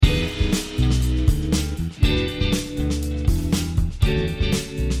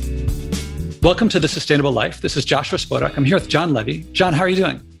Welcome to The Sustainable Life. This is Joshua Spodek. I'm here with John Levy. John, how are you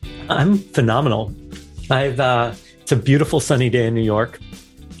doing? I'm phenomenal. It's a beautiful sunny day in New York,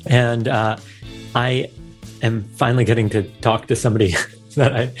 and I am finally getting to talk to somebody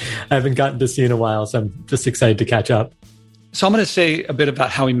that I haven't gotten to see in a while, so I'm just excited to catch up. So I'm going to say a bit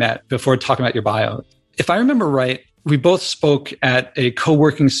about how we met before talking about your bio. If I remember right, we both spoke at a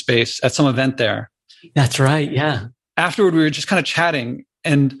co-working space at some event there. That's right, yeah. Afterward, we were just kind of chatting,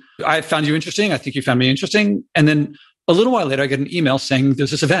 and I found you interesting. I think you found me interesting. And then a little while later, I get an email saying,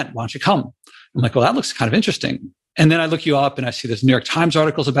 there's this event. Why don't you come? I'm like, well, that looks kind of interesting. And then I look you up and I see this New York Times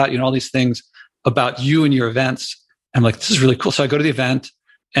articles about you and all these things about you and your events. I'm like, this is really cool. So I go to the event,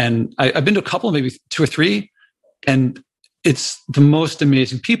 and I've been to a couple, maybe 2 or 3, and it's the most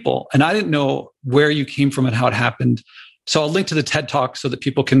amazing people. And I didn't know where you came from and how it happened. So I'll link to the TED Talk so that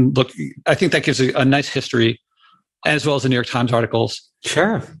people can look. I think that gives a nice history, as well as the New York Times articles.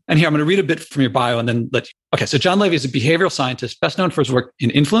 Sure. And here, I'm going to read a bit from your bio and then let you. Okay, so John Levy is a behavioral scientist best known for his work in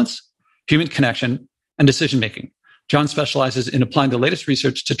influence, human connection, and decision-making. John specializes in applying the latest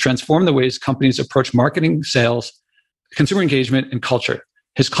research to transform the ways companies approach marketing, sales, consumer engagement, and culture.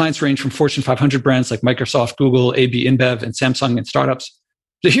 His clients range from Fortune 500 brands like Microsoft, Google, AB InBev, and Samsung, and startups.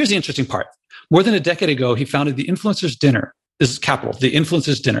 So here's the interesting part. More than a decade ago, he founded the Influencers Dinner. This is capital, the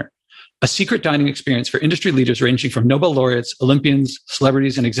Influencers Dinner, a secret dining experience for industry leaders ranging from Nobel laureates, Olympians,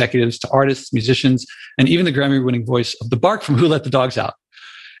 celebrities, and executives to artists, musicians, and even the Grammy-winning voice of the Bark from Who Let the Dogs Out.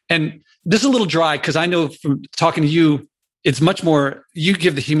 And this is a little dry because I know from talking to you, it's much more, you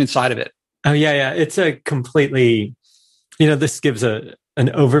give the human side of it. Oh, yeah. It's a completely, this gives an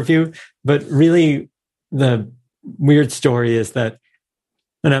overview, but really the weird story is that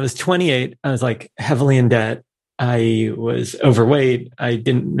when I was 28, I was like heavily in debt. I was overweight. I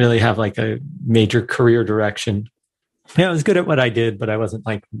didn't really have like a major career direction. I was good at what I did, but I wasn't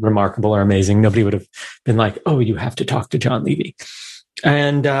like remarkable or amazing. Nobody would have been like, oh, you have to talk to John Levy.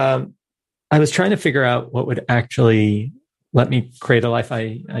 And I was trying to figure out what would actually let me create a life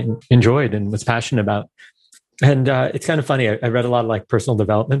I enjoyed and was passionate about. And it's kind of funny. I read a lot of like personal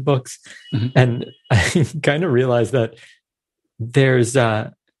development books, and I kind of realized that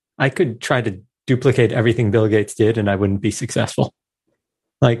I could try to duplicate everything Bill Gates did and I wouldn't be successful.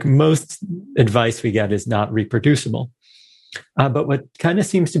 Like most advice we get is not reproducible. But what kind of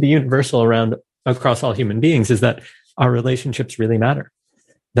seems to be universal across all human beings is that our relationships really matter.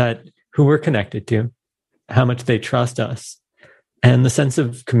 That who we're connected to, how much they trust us, and the sense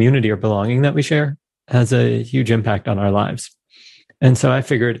of community or belonging that we share has a huge impact on our lives. And so I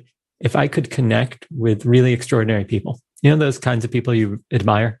figured if I could connect with really extraordinary people, those kinds of people you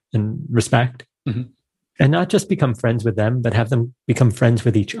admire and respect, and not just become friends with them, but have them become friends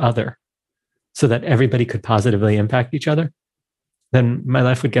with each other so that everybody could positively impact each other, then my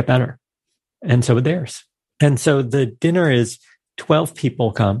life would get better. And so would theirs. And so the dinner is 12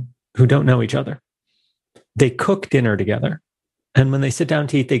 people come who don't know each other. They cook dinner together. And when they sit down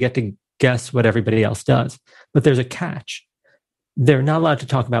to eat, they get to guess what everybody else does. But there's a catch. They're not allowed to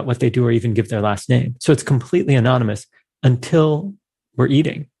talk about what they do or even give their last name. So it's completely anonymous until we're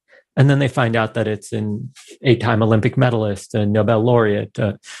eating. And then they find out that it's an 8-time Olympic medalist, a Nobel laureate,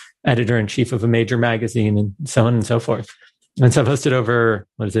 editor-in-chief of a major magazine, and so on and so forth. And so I've hosted over,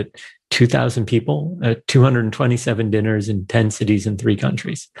 2,000 people at 227 dinners in 10 cities in 3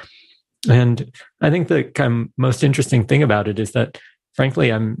 countries. And I think the kind of most interesting thing about it is that, frankly,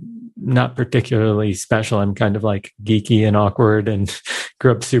 I'm not particularly special. I'm kind of like geeky and awkward and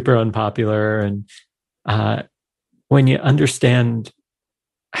grew up super unpopular. And when you understand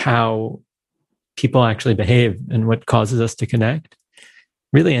how people actually behave and what causes us to connect,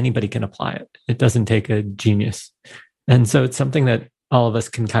 really anybody can apply it. It doesn't take a genius. And so it's something that all of us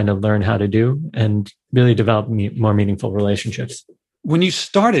can kind of learn how to do and really develop more meaningful relationships. When you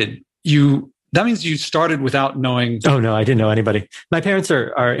started, that means you started without knowing. Oh, no, I didn't know anybody. My parents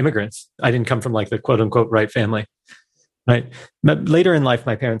are immigrants. I didn't come from like the quote unquote right family. Right. But later in life,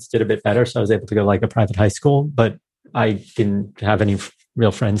 my parents did a bit better. So I was able to go like a private high school, but I didn't have any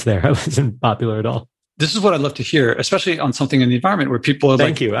real friends there. I wasn't popular at all. This is what I'd love to hear, especially on something in the environment where people are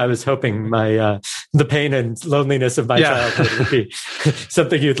Thank you. I was hoping the pain and loneliness of my childhood would be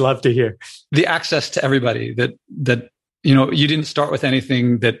something you'd love to hear. The access to everybody that you didn't start with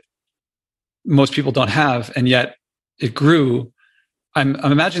anything that most people don't have, and yet it grew. I'm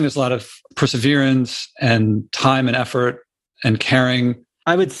imagining there's a lot of perseverance and time and effort and caring.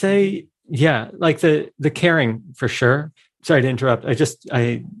 I would say, like the caring for sure. Sorry to interrupt.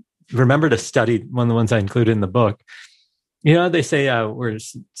 I remembered a study, one of the ones I included in the book. They say we're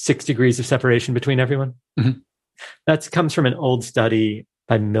 6 degrees of separation between everyone. That comes from an old study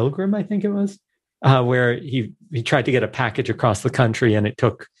by Milgram, I think it was, where he tried to get a package across the country, and it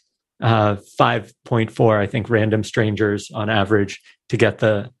took 5.4, I think, random strangers on average to get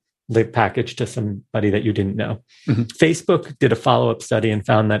the package to somebody that you didn't know. Mm-hmm. Facebook did a follow-up study and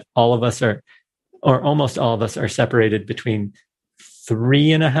found that all of us are, or almost all of us are, separated between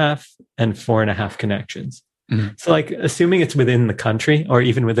 3.5 and 4.5 connections. Mm-hmm. So like, assuming it's within the country or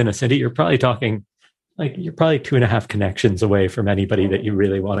even within a city, you're probably talking like you're probably 2.5 connections away from anybody that you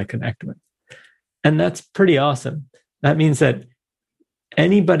really want to connect with. And that's pretty awesome. That means that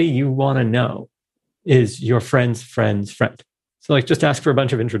anybody you want to know is your friend's friend's friend. So like, just ask for a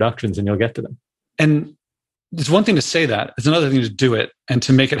bunch of introductions and you'll get to them. And it's one thing to say that. It's another thing to do it and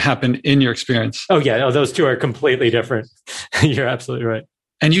to make it happen in your experience. Oh yeah, no, those two are completely different. You're absolutely right.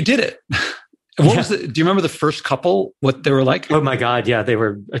 And you did it. What was do you remember the first couple, what they were like? Oh my God, yeah, they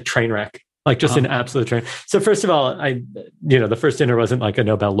were a train wreck. Like just an absolute train. So first of all, the first dinner wasn't like a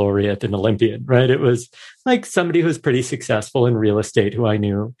Nobel laureate, an Olympian, right? It was like somebody who was pretty successful in real estate who I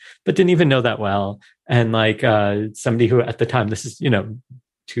knew, but didn't even know that well. And like somebody who at the time, this is,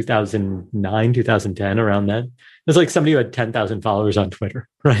 2009, 2010, around then. It was like somebody who had 10,000 followers on Twitter,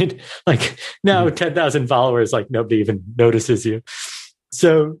 right? Like now 10,000 followers, like nobody even notices you.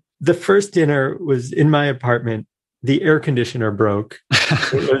 So the first dinner was in my apartment. The air conditioner broke.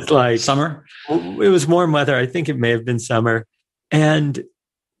 It was like summer. It was warm weather. I think it may have been summer. And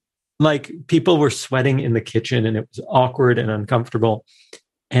like people were sweating in the kitchen and it was awkward and uncomfortable.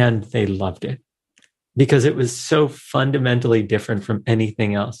 And they loved it because it was so fundamentally different from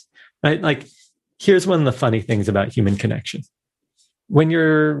anything else, right? Like, here's one of the funny things about human connection. When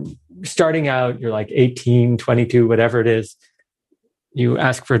you're starting out, you're like 18, 22, whatever it is. You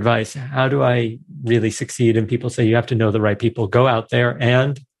ask for advice. How do I really succeed? And people say, you have to know the right people. Go out there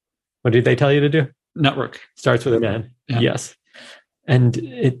and what did they tell you to do? Network. Starts with an N. Yeah. Yes. And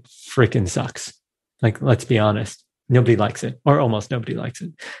it freaking sucks. Like, let's be honest. Nobody likes it, or almost nobody likes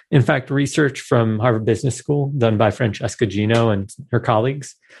it. In fact, research from Harvard Business School done by Francesca Gino and her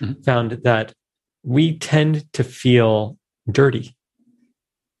colleagues found that we tend to feel dirty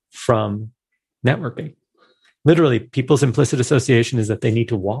from networking. Literally, people's implicit association is that they need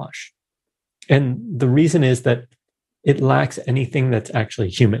to wash. And the reason is that it lacks anything that's actually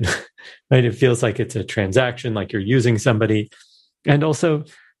human, right? It feels like it's a transaction, like you're using somebody. And also,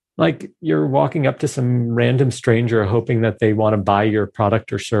 like you're walking up to some random stranger hoping that they want to buy your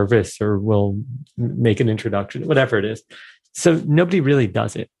product or service or will make an introduction, whatever it is. So nobody really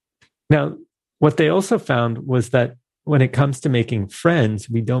does it. Now, what they also found was that when it comes to making friends,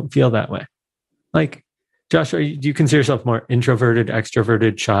 we don't feel that way. Like, Josh, do you consider yourself more introverted,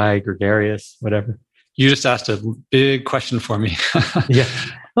 extroverted, shy, gregarious, whatever? You just asked a big question for me. Yeah.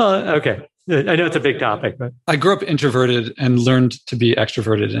 Well, okay. I know it's a big topic, but I grew up introverted and learned to be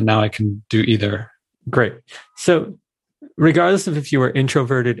extroverted, and now I can do either. Great. So regardless of if you were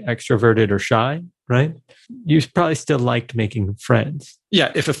introverted, extroverted, or shy, right? You probably still liked making friends.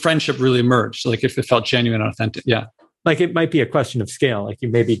 Yeah. If a friendship really emerged, like if it felt genuine and authentic. Yeah. Like it might be a question of scale. Like you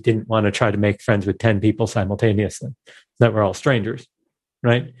maybe didn't want to try to make friends with 10 people simultaneously that were all strangers,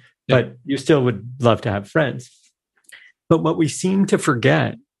 right? Yeah. But you still would love to have friends. But what we seem to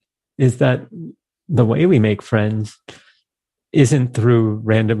forget is that the way we make friends isn't through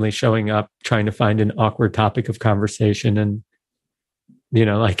randomly showing up, trying to find an awkward topic of conversation and,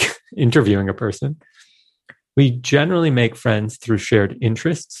 like interviewing a person. We generally make friends through shared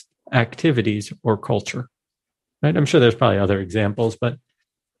interests, activities, or culture. Right? I'm sure there's probably other examples, but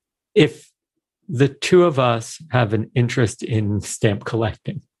if the two of us have an interest in stamp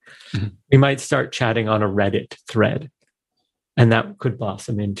collecting, we might start chatting on a Reddit thread, and that could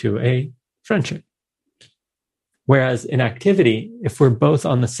blossom into a friendship. Whereas in activity, if we're both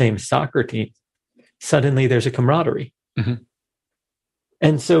on the same soccer team, suddenly there's a camaraderie. Mm-hmm.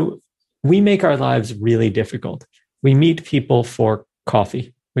 And so we make our lives really difficult. We meet people for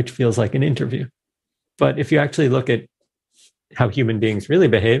coffee, which feels like an interview. But if you actually look at how human beings really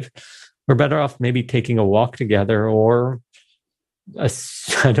behave, we're better off maybe taking a walk together or,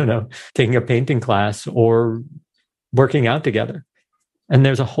 taking a painting class or working out together. And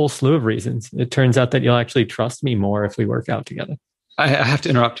there's a whole slew of reasons. It turns out that you'll actually trust me more if we work out together. I have to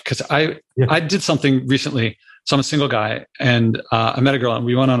interrupt because I did something recently. So I'm a single guy and I met a girl and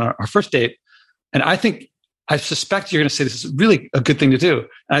we went on our first date. And I suspect you're going to say this is really a good thing to do.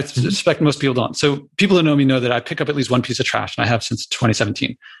 And I suspect most people don't. So people who know me know that I pick up at least one piece of trash, and I have since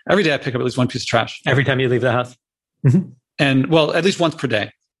 2017. Every day I pick up at least one piece of trash. Every time you leave the house? Mm-hmm. And well, at least once per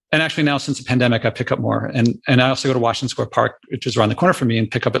day. And actually now since the pandemic, I pick up more. And I also go to Washington Square Park, which is around the corner from me, and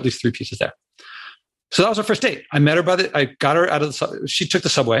pick up at least 3 pieces there. So that was our first date. I met her I got her out of she took the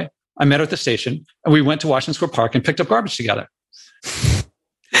subway. I met her at the station and we went to Washington Square Park and picked up garbage together.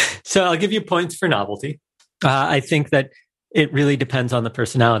 So I'll give you points for novelty. I think that it really depends on the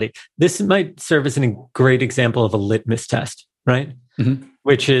personality. This might serve as a great example of a litmus test, right? Mm-hmm.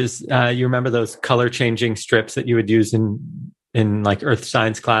 Which is, you remember those color changing strips that you would use in like earth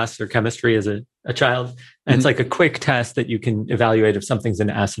science class or chemistry as a child? And mm-hmm. It's like a quick test that you can evaluate if something's an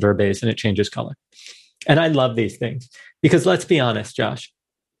acid or a base and it changes color. And I love these things because let's be honest, Josh,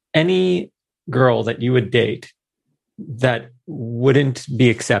 any girl that you would date that wouldn't be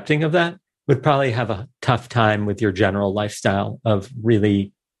accepting of that would probably have a tough time with your general lifestyle of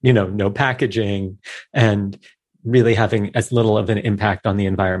really, no packaging and really having as little of an impact on the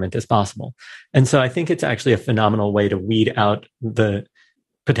environment as possible. And so I think it's actually a phenomenal way to weed out the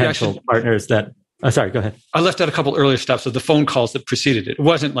potential partners that... Oh, sorry, go ahead. I left out a couple earlier steps of the phone calls that preceded it. It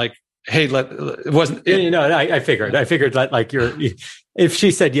wasn't like, hey, it wasn't... I figured that like if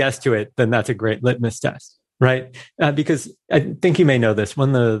she said yes to it, then that's a great litmus test. Right? Because I think you may know this.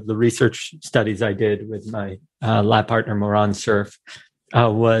 One of the research studies I did with my lab partner, Moran Cerf,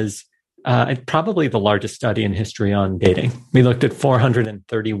 was probably the largest study in history on dating. We looked at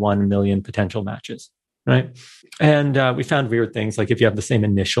 431 million potential matches, right? And we found weird things like if you have the same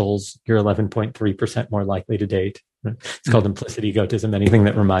initials, you're 11.3% more likely to date. Right? It's called implicit egotism. Anything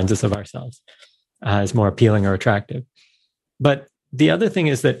that reminds us of ourselves is more appealing or attractive. But the other thing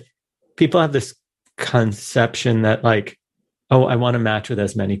is that people have this conception that like, oh, I want to match with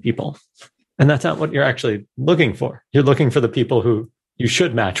as many people. And that's not what you're actually looking for. You're looking for the people who you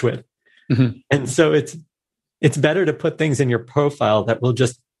should match with. Mm-hmm. And so it's better to put things in your profile that will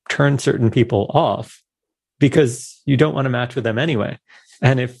just turn certain people off because you don't want to match with them anyway.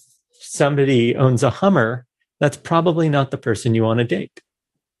 And if somebody owns a Hummer, that's probably not the person you want to date.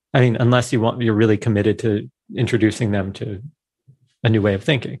 I mean, unless you're really committed to introducing them to a new way of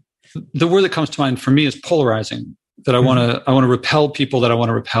thinking. The word that comes to mind for me is polarizing. That I want to repel people that I want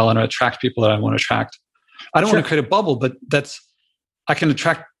to repel, and attract people that I want to attract. I don't want to create a bubble, but I can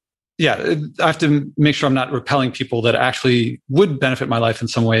attract. Yeah, I have to make sure I'm not repelling people that actually would benefit my life in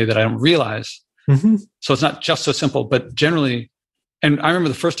some way that I don't realize. Mm-hmm. So it's not just so simple, but generally. And I remember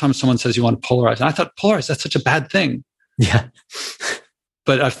the first time someone says you want to polarize, and I thought polarize, that's such a bad thing. Yeah,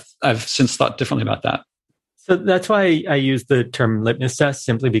 but I've since thought differently about that. So that's why I use the term litmus test,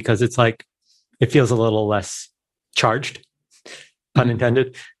 simply because it's like, it feels a little less charged, pun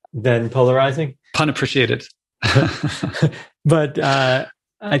intended, than polarizing. Pun appreciated. But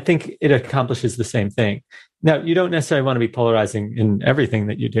I think it accomplishes the same thing. Now, you don't necessarily want to be polarizing in everything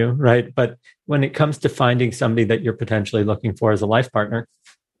that you do, right? But when it comes to finding somebody that you're potentially looking for as a life partner,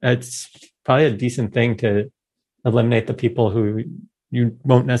 it's probably a decent thing to eliminate the people who you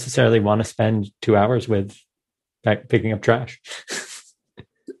won't necessarily want to spend 2 hours with picking up trash.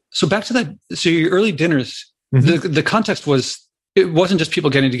 So back to that. So your early dinners, mm-hmm. the context was, it wasn't just people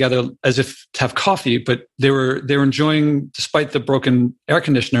getting together as if to have coffee, but they were enjoying, despite the broken air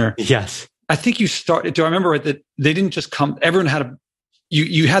conditioner. Yes. I think you started, do I remember right, that they didn't just come, everyone had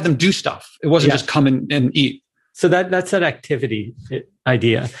you had them do stuff. It wasn't just come and eat. So that's that activity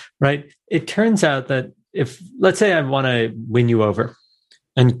idea, right? It turns out that if, let's say I want to win you over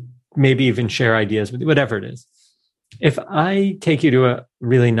and maybe even share ideas with you, whatever it is. If I take you to a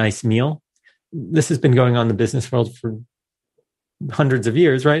really nice meal, this has been going on in the business world for hundreds of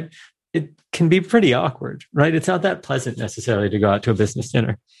years, right? It can be pretty awkward, right? It's not that pleasant necessarily to go out to a business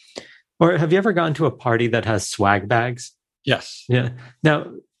dinner. Or have you ever gone to a party that has swag bags? Yes. Yeah.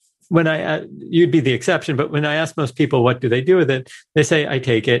 Now, you'd be the exception, but when I ask most people, what do they do with it? They say, I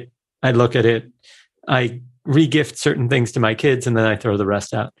take it, I look at it, I re-gift certain things to my kids, and then I throw the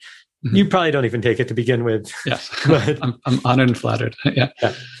rest out. Mm-hmm. You probably don't even take it to begin with. Yes. But, I'm honored and flattered. Yeah.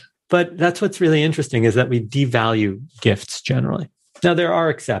 But that's what's really interesting, is that we devalue gifts generally. Now, there are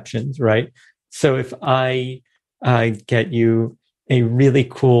exceptions, right? So if I get you a really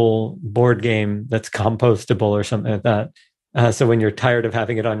cool board game that's compostable or something like that, so when you're tired of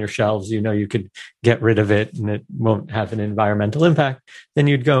having it on your shelves, you could get rid of it and it won't have an environmental impact, then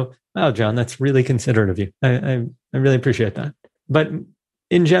you'd go, wow, John, that's really considerate of you. I really appreciate that. But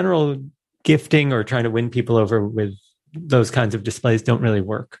in general, gifting or trying to win people over with those kinds of displays don't really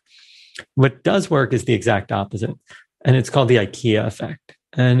work. What does work is the exact opposite. And it's called the IKEA effect.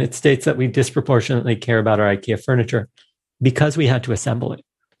 And it states that we disproportionately care about our IKEA furniture because we had to assemble it.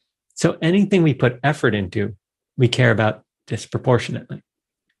 So anything we put effort into, we care about disproportionately.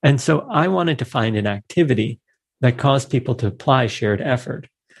 And so I wanted to find an activity that caused people to apply shared effort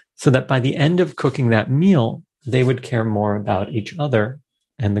so that by the end of cooking that meal, they would care more about each other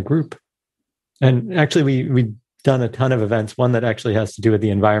and the group. And actually, we've done a ton of events. One that actually has to do with the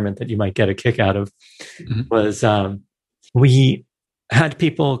environment that you might get a kick out of was we had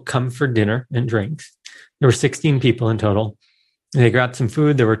people come for dinner and drinks. There were 16 people in total. They grabbed some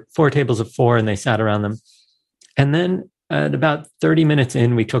food. There were 4 tables of 4, and they sat around them. And then at about 30 minutes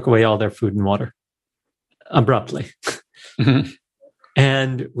in, we took away all their food and water abruptly.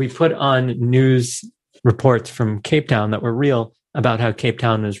 And we put on news reports from Cape Town that were real about how Cape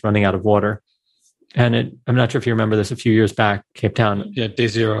Town is running out of water. And I'm not sure if you remember this a few years back, Cape Town. Yeah, day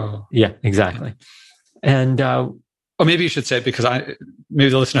 0. Yeah, exactly. And maybe you should say it because maybe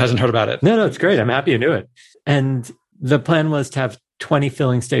the listener hasn't heard about it. No, it's great. I'm happy you knew it. And the plan was to have 20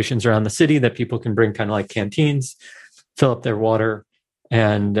 filling stations around the city that people can bring, kind of like canteens, fill up their water,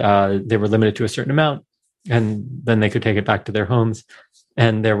 and they were limited to a certain amount, and then they could take it back to their homes.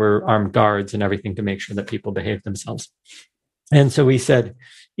 And there were armed guards and everything to make sure that people behaved themselves. And so we said,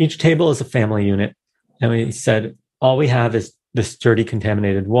 each table is a family unit. And we said, all we have is this dirty,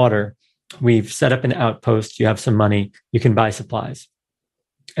 contaminated water. We've set up an outpost. You have some money. You can buy supplies.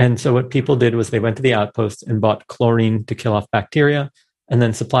 And so what people did was they went to the outpost and bought chlorine to kill off bacteria, and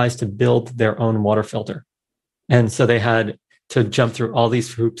then supplies to build their own water filter. And so they had to jump through all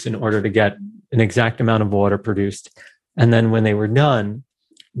these hoops in order to get an exact amount of water produced. And then when they were done,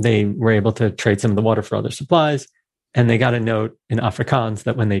 they were able to trade some of the water for other supplies. And they got a note in Afrikaans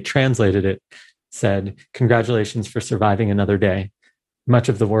that when they translated it, said, "Congratulations for surviving another day. Much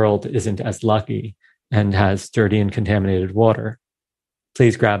of the world isn't as lucky and has dirty and contaminated water.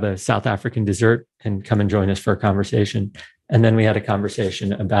 Please grab a South African dessert and come and join us for a conversation." And then we had a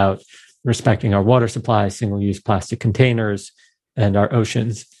conversation about respecting our water supply, single-use plastic containers, and our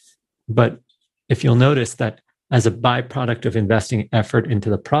oceans. But if you'll notice that as a byproduct of investing effort into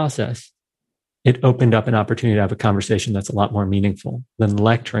the process, it opened up an opportunity to have a conversation that's a lot more meaningful than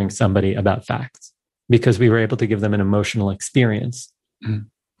lecturing somebody about facts, because we were able to give them an emotional experience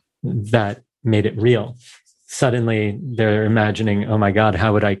that made it real. Suddenly they're imagining, oh my God,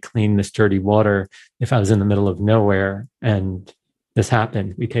 how would I clean this dirty water if I was in the middle of nowhere and this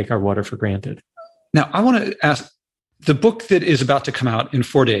happened? We take our water for granted. Now, I want to ask, the book that is about to come out in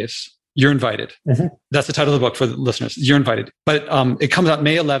 4 days, You're Invited. That's the title of the book for the listeners. You're Invited. But it comes out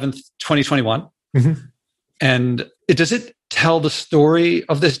May 11th, 2021. And does it tell the story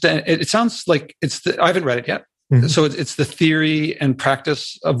of this? It sounds like I haven't read it yet. So it's the theory and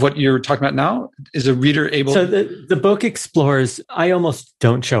practice of what you're talking about now? Is a reader able... So the book explores... I almost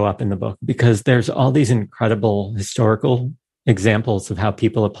don't show up in the book because there's all these incredible historical examples of how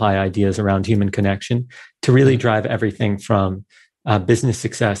people apply ideas around human connection to really drive everything from business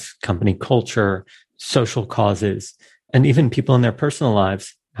success, company culture, social causes, and even people in their personal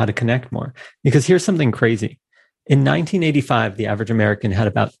lives, how to connect more. Because here's something crazy. In 1985, the average American had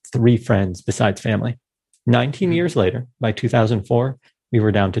about 3 friends besides family. 19 years later, by 2004, we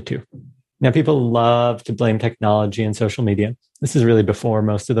were down to 2. Now, people love to blame technology and social media. This is really before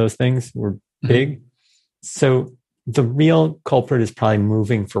most of those things were big. So the real culprit is probably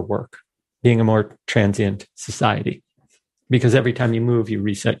moving for work, being a more transient society. Because every time you move, you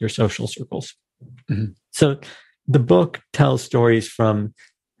reset your social circles. So the book tells stories from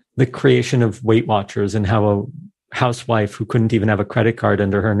the creation of Weight Watchers and how a housewife who couldn't even have a credit card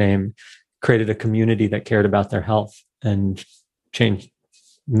under her name created a community that cared about their health and changed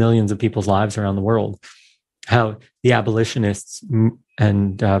millions of people's lives around the world. How the abolitionists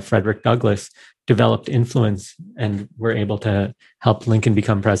and Frederick Douglass developed influence and were able to help Lincoln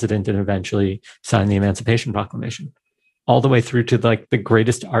become president and eventually sign the Emancipation Proclamation. All the way through to like the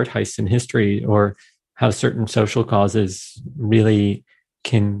greatest art heists in history, or how certain social causes really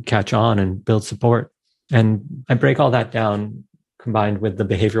can catch on and build support. And I break all that down combined with the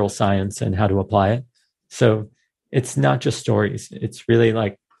behavioral science and how to apply it. So it's not just stories. It's really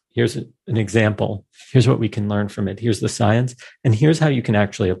like, here's an example. Here's what we can learn from it. Here's the science. And here's how you can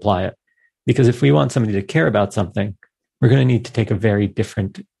actually apply it. Because if we want somebody to care about something, we're going to need to take a very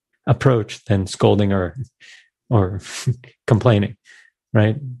different approach than scolding or complaining,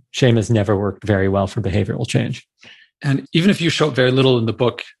 right? Shame has never worked very well for behavioral change. And even if you show up very little in the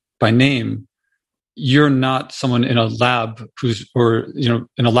book by name, you're not someone in a lab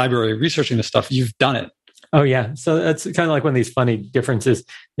in a library researching this stuff. You've done it. Oh yeah. So that's kind of like one of these funny differences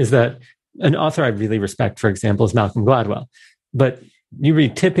is that an author I really respect, for example, is Malcolm Gladwell. But you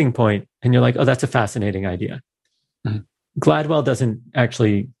read Tipping Point and you're like, oh, that's a fascinating idea. Gladwell doesn't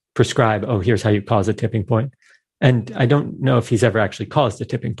actually prescribe, oh, here's how you cause a tipping point. And I don't know if he's ever actually caused a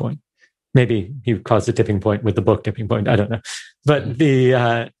tipping point. Maybe he caused a tipping point with the book Tipping Point. I don't know. But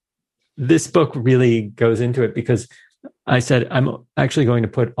this book really goes into it because I said, I'm actually going to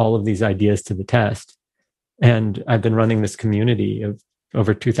put all of these ideas to the test. And I've been running this community of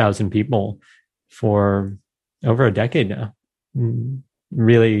over 2,000 people for over a decade now.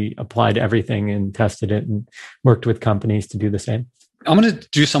 Really applied everything and tested it and worked with companies to do the same. I'm going to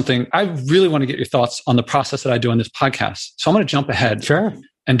do something. I really want to get your thoughts on the process that I do on this podcast. So I'm going to jump ahead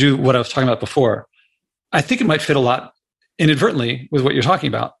and do what I was talking about before. I think it might fit a lot inadvertently with what you're talking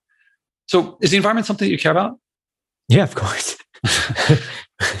about. So is the environment something that you care about? Yeah, of course.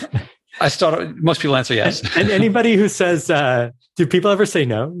 Most people answer yes. And anybody who says, do people ever say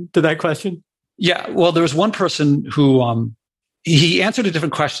no to that question? Yeah. Well, there was one person who, he answered a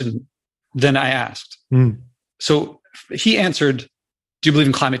different question than I asked. So he answered, do you believe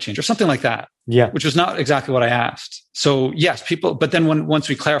in climate change or something like that? Yeah. Which was not exactly what I asked. So yes, people, but then once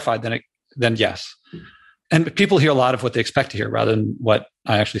we clarified, then yes. And people hear a lot of what they expect to hear rather than what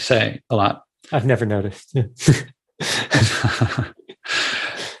I actually say a lot. I've never noticed.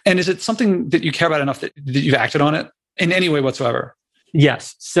 And is it something that you care about enough that you've acted on it in any way whatsoever?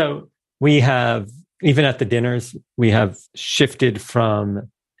 Yes. So we have, even at the dinners, we have shifted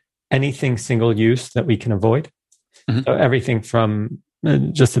from anything single use that we can avoid. Mm-hmm. So everything from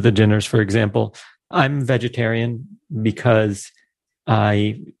just at the dinners, for example, I'm vegetarian because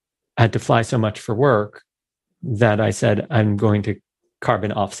I had to fly so much for work that I said, I'm going to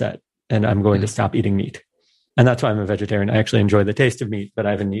carbon offset and I'm going to stop eating meat. And that's why I'm a vegetarian. I actually enjoy the taste of meat, but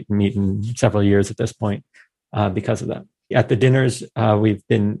I haven't eaten meat in several years at this point because of that. At the dinners, we've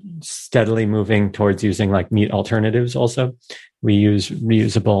been steadily moving towards using like meat alternatives also. We use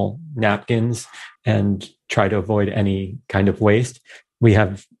reusable napkins and try to avoid any kind of waste. We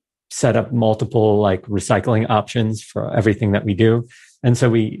have set up multiple like recycling options for everything that we do. And so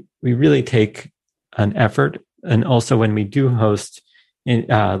we really take an effort. And also when we do host in,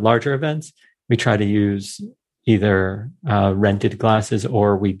 larger events, we try to use either rented glasses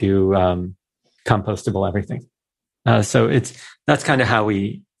or we do compostable everything. So that's kind of how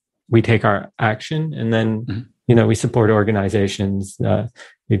we take our action. And then, we support organizations.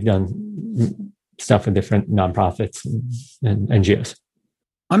 We've done stuff with different nonprofits and NGOs.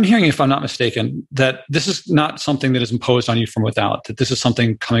 I'm hearing, if I'm not mistaken, that this is not something that is imposed on you from without, that this is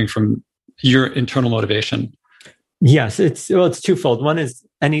something coming from your internal motivation. Yes, it's twofold. One is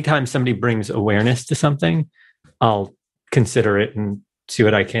anytime somebody brings awareness to something, I'll consider it and see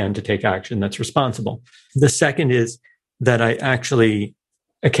what I can to take action that's responsible. The second is that I actually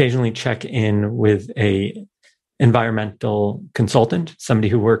occasionally check in with a environmental consultant, somebody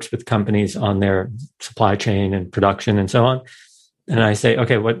who works with companies on their supply chain and production and so on. And I say,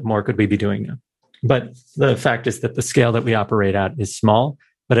 okay, what more could we be doing now? But the fact is that the scale that we operate at is small,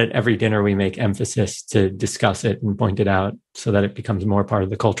 but at every dinner we make emphasis to discuss it and point it out so that it becomes more part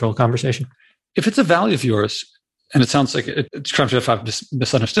of the cultural conversation. If it's a value of yours, and it sounds like it's correct if I've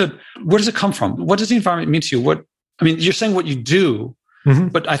misunderstood, where does it come from? What does the environment mean to you? You're saying what you do,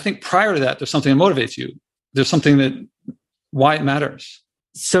 but I think prior to that, there's something that motivates you. There's something why it matters.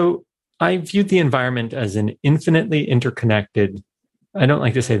 So I viewed the environment as an infinitely interconnected, I don't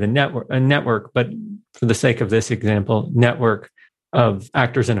like to say a network, but for the sake of this example, network of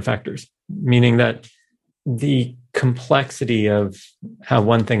actors and effectors, meaning that the complexity of how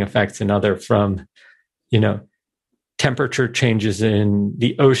one thing affects another from, temperature changes in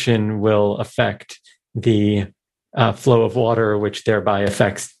the ocean will affect the flow of water, which thereby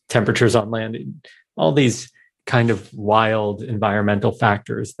affects temperatures on land. All these kind of wild environmental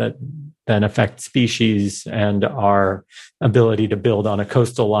factors that then affect species and our ability to build on a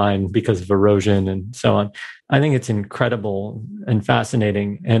coastal line because of erosion and so on. I think it's incredible and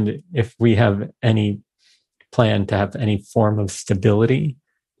fascinating. And if we have any plan to have any form of stability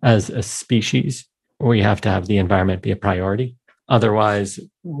as a species, we have to have the environment be a priority. Otherwise,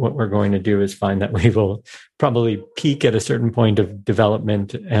 what we're going to do is find that we will probably peak at a certain point of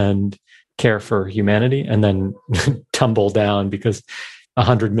development and care for humanity and then tumble down because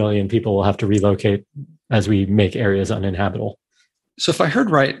 100 million people will have to relocate as we make areas uninhabitable. So if I heard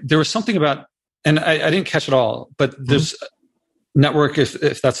right, there was something about, and I didn't catch it all, but there's network,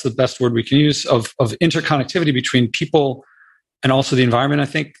 if that's the best word we can use, of interconnectivity between people and also the environment, I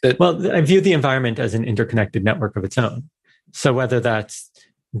think that... Well, I view the environment as an interconnected network of its own. So whether that's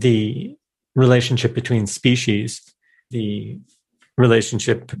the relationship between species, the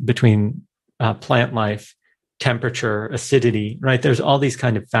relationship between plant life, temperature, acidity, right? There's all these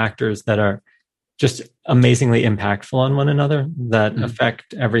kind of factors that are just amazingly impactful on one another that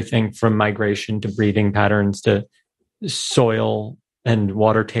affect everything from migration to breeding patterns to soil and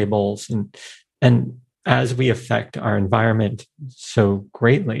water tables. And as we affect our environment so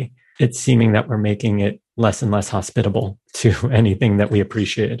greatly, it's seeming that we're making it less and less hospitable to anything that we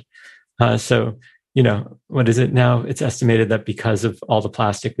appreciate. So, what is it now? It's estimated that because of all the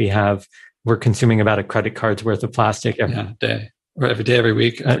plastic we have, we're consuming about a credit card's worth of plastic every day, or every day, every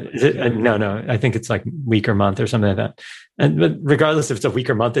week. No. I think it's like week or month or something like that. But regardless if it's a week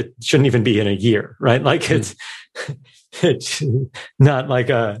or month, it shouldn't even be in a year, right? Like it's not like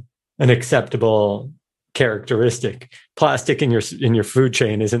an acceptable characteristic. Plastic in your food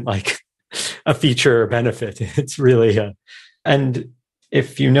chain isn't like a feature or benefit. It's really and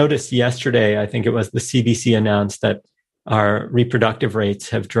if you noticed yesterday, I think it was the CDC announced that our reproductive rates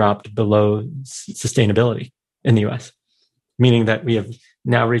have dropped below sustainability in the US, meaning that we have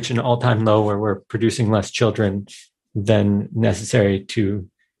now reached an all-time low where we're producing less children than necessary to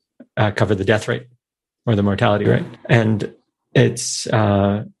cover the death rate or the mortality rate. And it's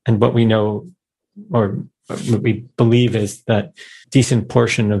and what we know, or what we believe, is that decent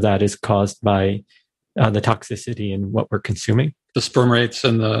portion of that is caused by the toxicity in what we're consuming, the sperm rates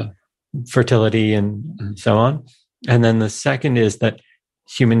and the fertility and so on. And then the second is that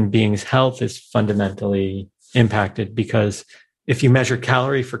human beings' health is fundamentally impacted, because if you measure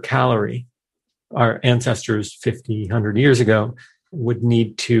calorie for calorie, our ancestors 50, 100 years ago would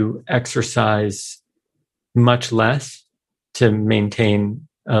need to exercise much less to maintain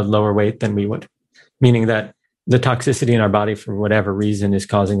a lower weight than we would, meaning that the toxicity in our body, for whatever reason, is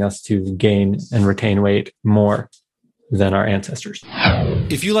causing us to gain and retain weight more than our ancestors.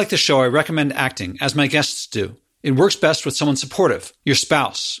 If you like the show, I recommend acting, as my guests do. It works best with someone supportive, your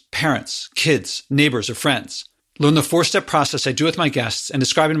spouse, parents, kids, neighbors, or friends. Learn the 4-step process I do with my guests and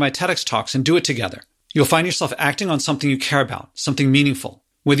describe in my TEDx talks, and do it together. You'll find yourself acting on something you care about, something meaningful.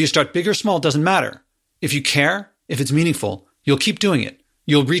 Whether you start big or small doesn't matter. If you care, if it's meaningful, you'll keep doing it.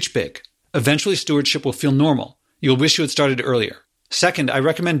 You'll reach big. Eventually, stewardship will feel normal. You'll wish you had started earlier. Second, I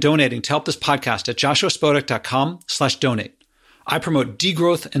recommend donating to help this podcast at joshuaspodek.com/donate. I promote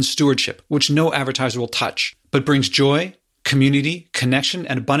degrowth and stewardship, which no advertiser will touch, but brings joy, community, connection,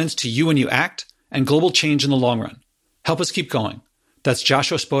 and abundance to you when you act, and global change in the long run. Help us keep going. That's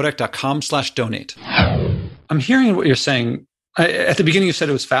joshuaspodek.com/donate. I'm hearing what you're saying. At the beginning, you said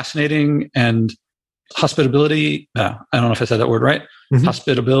it was fascinating and hospitability. I don't know if I said that word right. Mm-hmm.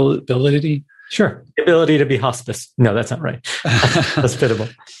 Hospitability. Sure. The ability to be hospice. No, that's not right. Hospitable.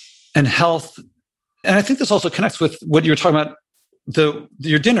 And health. And I think this also connects with what you were talking about,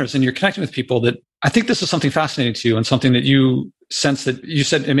 your dinners, and you're connecting with people. That I think this is something fascinating to you, and something that you sense that you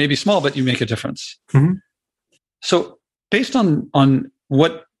said it may be small, but you make a difference. Mm-hmm. So based on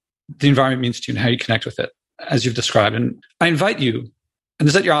what the environment means to you and how you connect with it, as you've described, and I invite you, and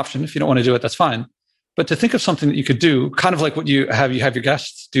is that your option? If you don't want to do it, that's fine. But to think of something that you could do, kind of like what you have your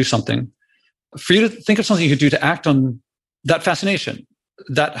guests do something, for you to think of something you could do to act on that fascination,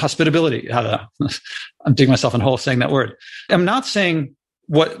 that hospitability. I'm digging myself in a hole saying that word. I'm not saying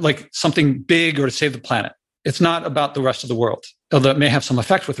like something big or to save the planet. It's not about the rest of the world, although it may have some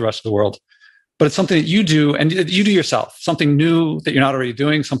effect with the rest of the world. But it's something that you do, and you do yourself, something new that you're not already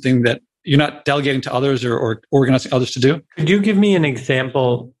doing, something that you're not delegating to others or organizing others to do. Could you give me an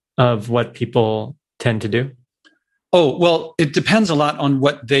example of what people tend to do? Oh, well, it depends a lot on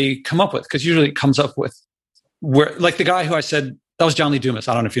what they come up with, because usually it comes up with where, like the guy who I said, that was John Lee Dumas.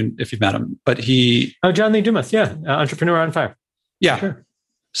 I don't know if you've met him, but he... Oh, John Lee Dumas, yeah. Entrepreneur on Fire. Yeah. Sure.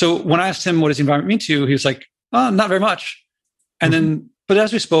 So when I asked him what his environment means to you, he was like, oh, not very much. And then, but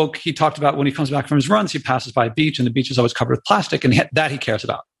as we spoke, he talked about when he comes back from his runs, he passes by a beach, and the beach is always covered with plastic, and that he cares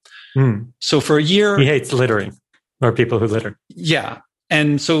about. So for a year... He hates littering, or people who litter. Yeah.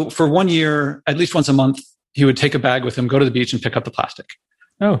 And so for 1 year, at least once a month, he would take a bag with him, go to the beach, and pick up the plastic.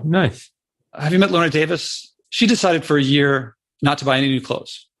 Oh, nice. Have you met Lorna Davis? She decided for a year not to buy any new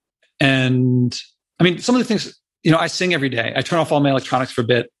clothes. And I mean, some of the things, I sing every day. I turn off all my electronics for a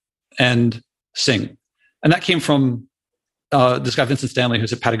bit and sing. And that came from this guy, Vincent Stanley,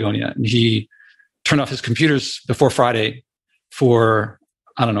 who's at Patagonia. And he turned off his computers before Friday for,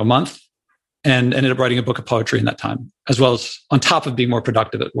 a month, and ended up writing a book of poetry in that time, as well as on top of being more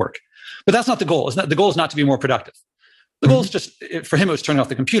productive at work. But that's not the goal. The goal is not to be more productive. The goal is just, for him, it was turning off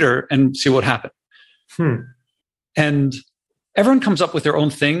the computer and see what happened. And everyone comes up with their own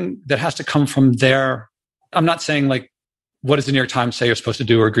thing that has to come from their... I'm not saying like, what does the New York Times say you're supposed to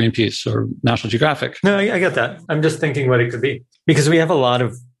do, or Greenpeace or National Geographic? No, I get that. I'm just thinking what it could be. Because we have a lot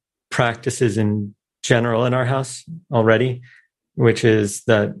of practices in general in our house already, which is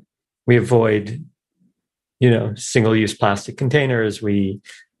that we avoid, single-use plastic containers.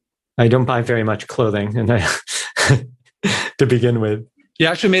 I don't buy very much clothing, and to begin with. Yeah,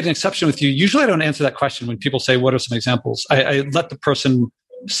 I actually made an exception with you. Usually I don't answer that question when people say, what are some examples? I let the person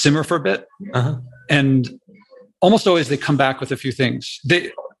simmer for a bit. And almost always they come back with a few things.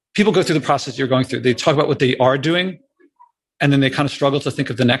 People go through the process you're going through. They talk about what they are doing, and then they kind of struggle to think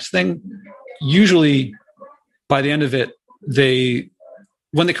of the next thing. Usually by the end of it,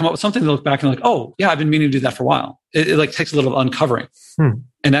 when they come up with something, they look back and they're like, oh yeah, I've been meaning to do that for a while. It like takes a little uncovering.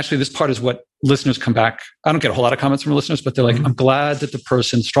 And actually this part is what listeners come back. I don't get a whole lot of comments from listeners, but they're like, I'm glad that the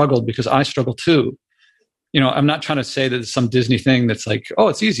person struggled because I struggle too. I'm not trying to say that it's some Disney thing that's like, oh,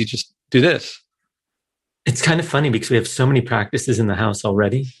 it's easy, just do this. It's kind of funny because we have so many practices in the house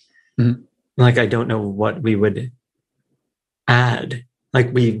already. Like, I don't know what we would add.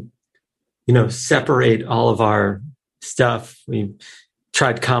 Like, we, separate all of our stuff. We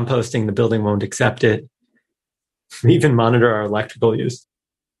tried composting. The building won't accept it. We even monitor our electrical use.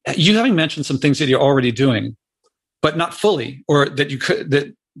 You having mentioned some things that you're already doing, but not fully, or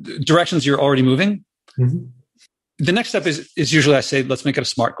that directions you're already moving. The next step is usually I say, let's make it a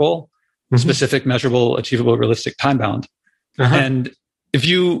SMART goal, specific, measurable, achievable, realistic, time bound. And if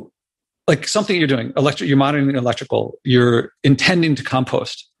you like something you're doing, you're monitoring electrical, you're intending to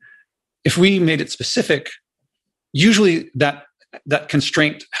compost. If we made it specific, usually that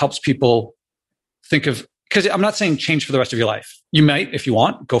constraint helps people think of, because I'm not saying change for the rest of your life. You might, if you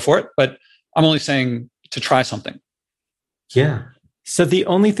want, go for it, but I'm only saying to try something. Yeah. So the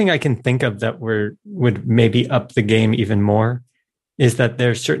only thing I can think of that would maybe up the game even more is that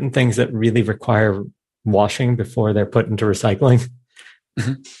there's certain things that really require washing before they're put into recycling.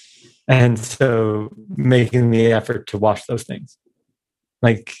 And so making the effort to wash those things.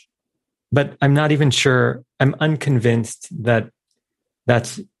 But I'm not even sure, I'm unconvinced that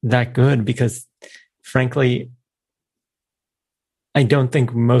that's that good because frankly, I don't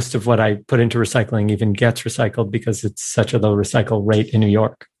think most of what I put into recycling even gets recycled because it's such a low recycle rate in New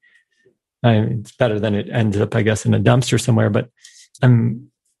York. It's better than it ends up, I guess, in a dumpster somewhere, but I'm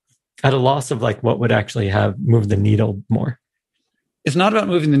at a loss of like what would actually have moved the needle more. It's not about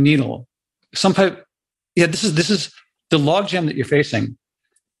moving the needle. This is the logjam that you're facing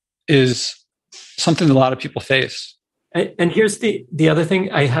is something that a lot of people face. And here's the other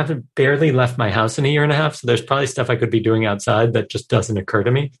thing. I haven't barely left my house in a year and a half. So there's probably stuff I could be doing outside that just doesn't occur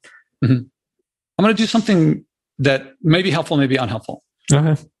to me. I'm going to do something that may be helpful, may be unhelpful.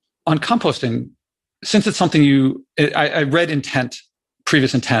 On composting, since it's something I read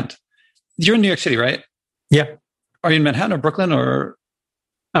previous intent. You're in New York City, right? Yeah. Are you in Manhattan or Brooklyn or?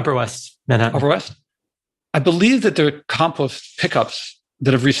 Upper West, Manhattan. Upper West? I believe that there are compost pickups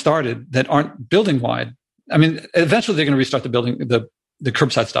that have restarted that aren't building wide. I mean, eventually they're going to restart the building, the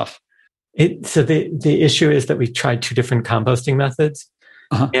curbside stuff. So the issue is that we tried two different composting methods,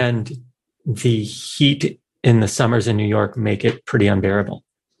 and the heat in the summers in New York make it pretty unbearable.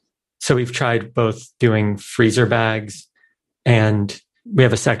 So we've tried both doing freezer bags, and we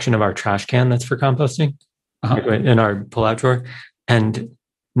have a section of our trash can that's for composting in our pull-out drawer, and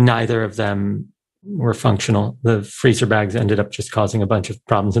neither of them were functional. The freezer bags ended up just causing a bunch of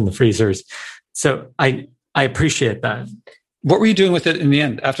problems in the freezers. So I appreciate that. What were you doing with it in the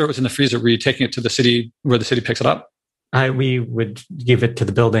end? After it was in the freezer, were you taking it to the city where the city picks it up? We would give it to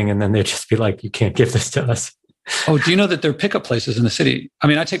the building and then they'd just be like, you can't give this to us. Oh, do you know that there are pickup places in the city? I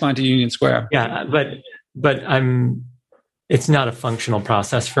mean, I take mine to Union Square. Yeah, but it's not a functional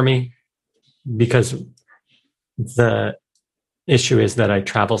process for me because the issue is that I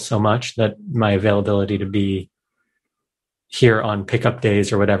travel so much that my availability to be here on pickup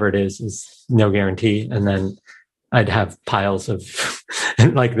days or whatever it is no guarantee. And then I'd have piles of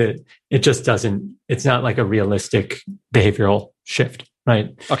it's not like a realistic behavioral shift,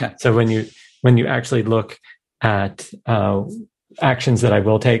 right? Okay. So when you actually look at actions that I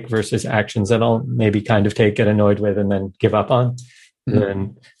will take versus actions that I'll maybe kind of get annoyed with and then give up on,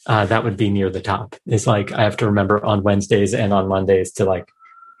 then that would be near the top. It's like I have to remember on Wednesdays and on Mondays to like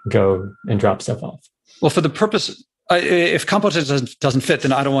go and drop stuff off. Well, for the purpose, if composting doesn't fit,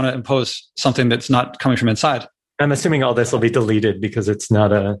 then I don't want to impose something that's not coming from inside. I'm assuming all this will be deleted because it's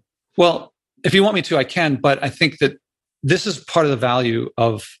not a... Well, if you want me to, I can, but I think that this is part of the value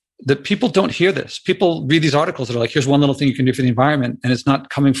of that people don't hear this. People read these articles that are like, here's one little thing you can do for the environment, and it's not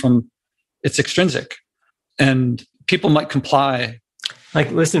coming from, it's extrinsic. And people might comply.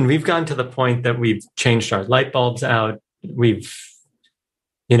 Like, listen, we've gotten to the point that we've changed our light bulbs out.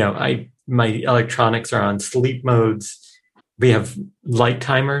 My electronics are on sleep modes. We have light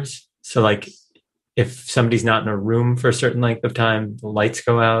timers. So like if somebody's not in a room for a certain length of time, the lights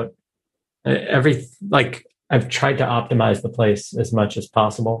go out. I've tried to optimize the place as much as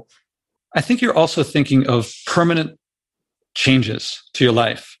possible. I think you're also thinking of permanent changes to your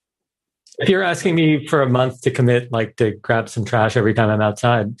life. If you're asking me for a month to commit, like to grab some trash every time I'm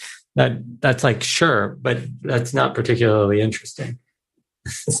outside, That's like, sure, but that's not particularly interesting,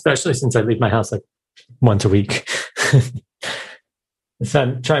 especially since I leave my house like once a week. So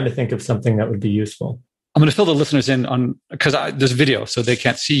I'm trying to think of something that would be useful. I'm going to fill the listeners in on, because there's video, so they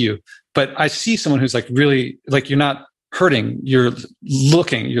can't see you. But I see someone who's like really, like, you're not hurting, you're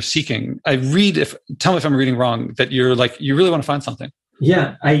looking, you're seeking. Tell me if I'm reading wrong, that you're like, you really want to find something.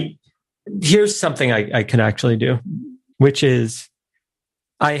 Yeah, here's something I can actually do, which is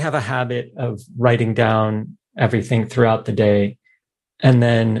I have a habit of writing down everything throughout the day. And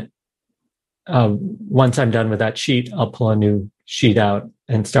then once I'm done with that sheet, I'll pull a new sheet out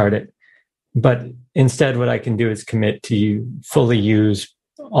and start it. But instead, what I can do is commit to fully use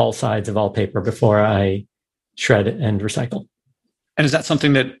all sides of all paper before I shred and recycle. And is that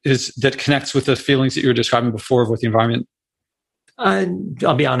something that connects with the feelings that you were describing before with the environment?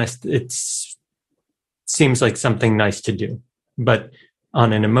 I'll be honest, it seems like something nice to do. But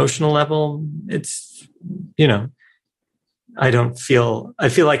on an emotional level, it's, I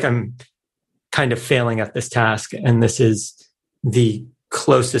feel like I'm kind of failing at this task. And this is the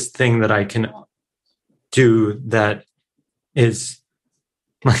closest thing that I can do that is,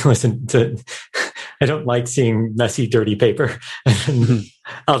 listen, I don't like seeing messy, dirty paper.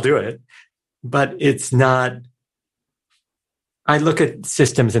 I'll do it. But it's not, I look at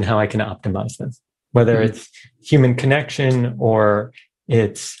systems and how I can optimize them, whether it's human connection or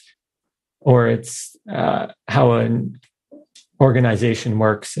it's how an organization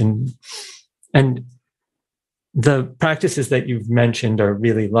works. And the practices that you've mentioned are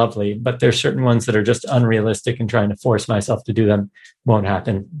really lovely, but there's certain ones that are just unrealistic, and trying to force myself to do them won't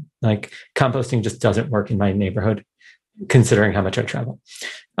happen. Like composting just doesn't work in my neighborhood, considering how much I travel.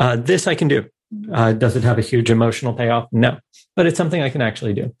 This I can do. Does it have a huge emotional payoff? No, but it's something I can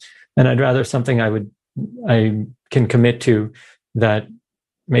actually do. And I'd rather something I can commit to that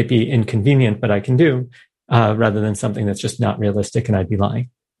may be inconvenient, but I can do, rather than something that's just not realistic and I'd be lying.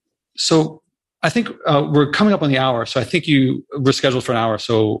 So I think we're coming up on the hour. So I think you were scheduled for an hour.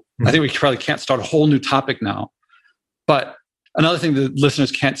 So I think we probably can't start a whole new topic now. But another thing that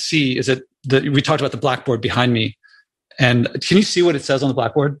listeners can't see is that we talked about the blackboard behind me. And can you see what it says on the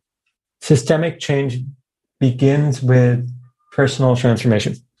blackboard? Systemic change begins with personal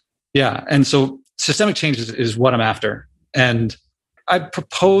transformation. Yeah. And so systemic change is what I'm after. And I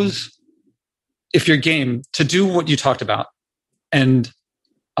propose, if you're game, to do what you talked about and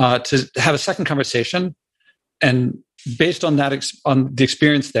to have a second conversation. And based on that, on the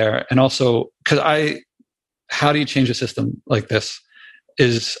experience there, and also because how do you change a system like this?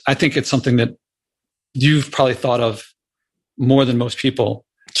 I think it's something that you've probably thought of more than most people.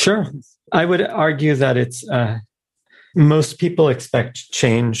 Sure. I would argue that it's most people expect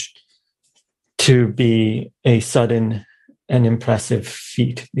change to be a sudden and impressive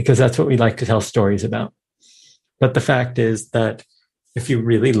feat, because that's what we like to tell stories about. But the fact is that if you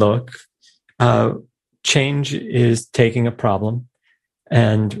really look, change is taking a problem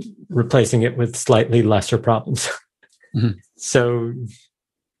and replacing it with slightly lesser problems. Mm-hmm. So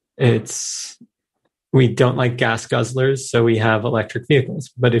we don't like gas guzzlers, so we have electric vehicles.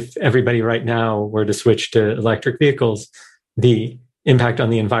 But if everybody right now were to switch to electric vehicles, the impact on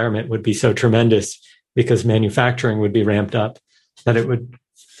the environment would be so tremendous, because manufacturing would be ramped up, that it would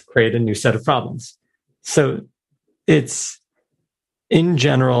create a new set of problems. So in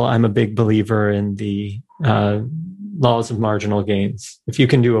general, I'm a big believer in the laws of marginal gains. If you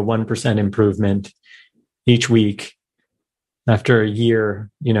can do a 1% improvement each week, after a year,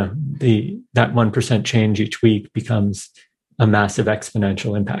 that 1% change each week becomes a massive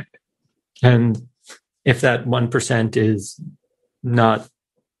exponential impact. And if that 1% is not,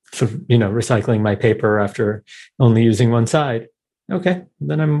 recycling my paper after only using one side, okay,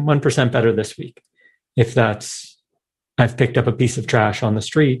 then I'm 1% better this week. If that's, I've picked up a piece of trash on the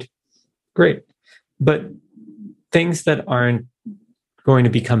street, great. But things that aren't going to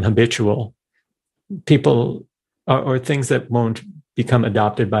become habitual, people, or things that won't become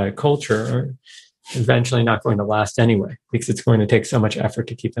adopted by a culture, are eventually not going to last anyway, because it's going to take so much effort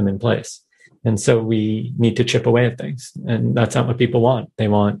to keep them in place. And so we need to chip away at things. And that's not what people want. They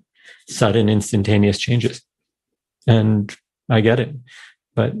want sudden, instantaneous changes. And I get it,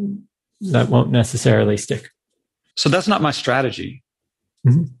 but that won't necessarily stick. So that's not my strategy.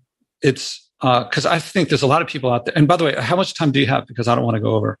 Mm-hmm. It's because I think there's a lot of people out there. And by the way, how much time do you have? Because I don't want to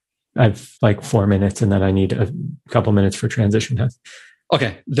go over. I have like 4 minutes, and then I need a couple minutes for transition time.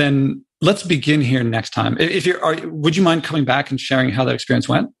 Okay, then let's begin here next time. Would you mind coming back and sharing how that experience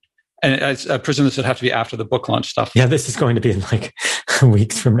went? And I presume this would have to be after the book launch stuff. Yeah, this is going to be in like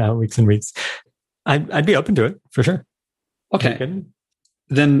weeks from now, weeks and weeks. I'd be open to it for sure. Okay.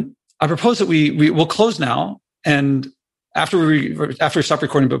 Then I propose that we'll close now, and after we stop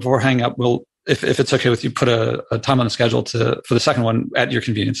recording, but before hanging up, we'll, if it's okay with you, put a time on the schedule for the second one at your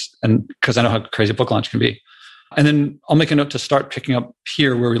convenience, and because I know how crazy a book launch can be. And then I'll make a note to start picking up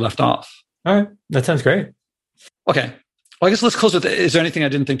here where we left off. All right. That sounds great. Okay. Well, I guess let's close with, is there anything I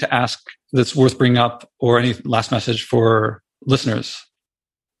didn't think to ask that's worth bringing up, or any last message for listeners?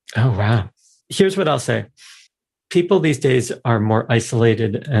 Oh, wow. Here's what I'll say. People these days are more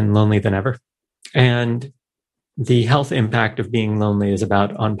isolated and lonely than ever. And the health impact of being lonely is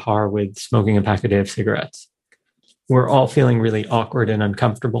about on par with smoking a pack a day of cigarettes. We're all feeling really awkward and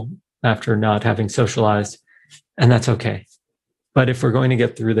uncomfortable after not having socialized, and that's okay. But if we're going to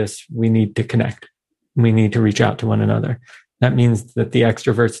get through this, we need to connect. We need to reach out to one another. That means that the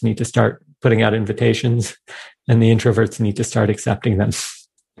extroverts need to start putting out invitations, and the introverts need to start accepting them.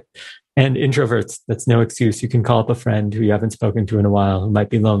 And introverts, that's no excuse. You can call up a friend who you haven't spoken to in a while, who might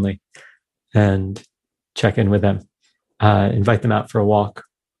be lonely, and check in with them. Invite them out for a walk.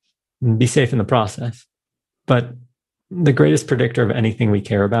 And be safe in the process. But the greatest predictor of anything we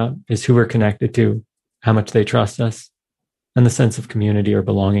care about is who we're connected to, how much they trust us, and the sense of community or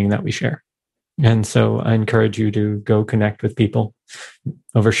belonging that we share. And so I encourage you to go connect with people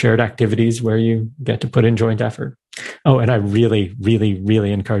over shared activities where you get to put in joint effort. Oh, and I really, really,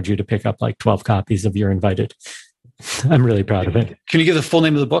 really encourage you to pick up like 12 copies of You're Invited. I'm really proud of it. Can you give the full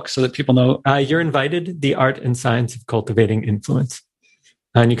name of the book so that people know? You're Invited, The Art and Science of Cultivating Influence.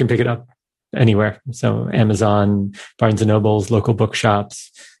 And you can pick it up anywhere. So Amazon, Barnes & Noble's, local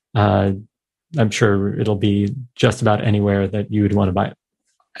bookshops. I'm sure it'll be just about anywhere that you would want to buy it.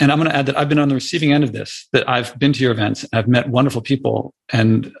 And I'm going to add that I've been on the receiving end of this, that I've been to your events, and I've met wonderful people,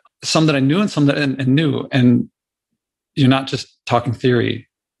 and some that I knew and some that and knew. And you're not just talking theory.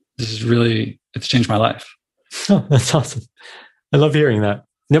 This is really, it's changed my life. Oh, that's awesome. I love hearing that.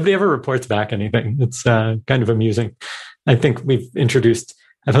 Nobody ever reports back anything. It's kind of amusing. I think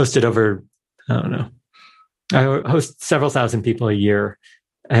I've hosted over, I don't know, I host several thousand people a year,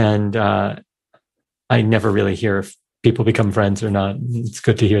 and I never really hear if people become friends or not. It's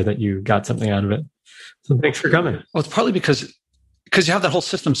good to hear that you got something out of it. So thanks for coming. Well, it's partly because you have that whole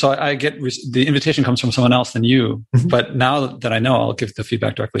system. So I get the invitation comes from someone else than you. Mm-hmm. But now that I know, I'll give the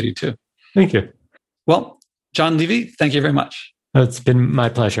feedback directly to you too. Thank you. Well, John Levy, thank you very much. It's been my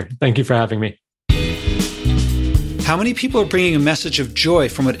pleasure. Thank you for having me. How many people are bringing a message of joy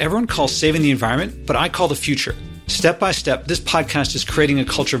from what everyone calls saving the environment, but I call the future? Step by step, this podcast is creating a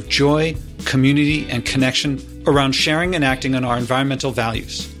culture of joy, community, and connection around sharing and acting on our environmental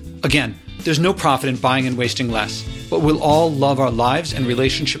values. Again, there's no profit in buying and wasting less, but we'll all love our lives and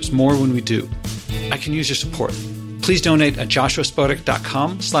relationships more when we do. I can use your support. Please donate at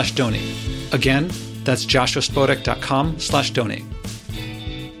joshuaspodek.com/donate. Again, that's joshuaspodek.com/donate.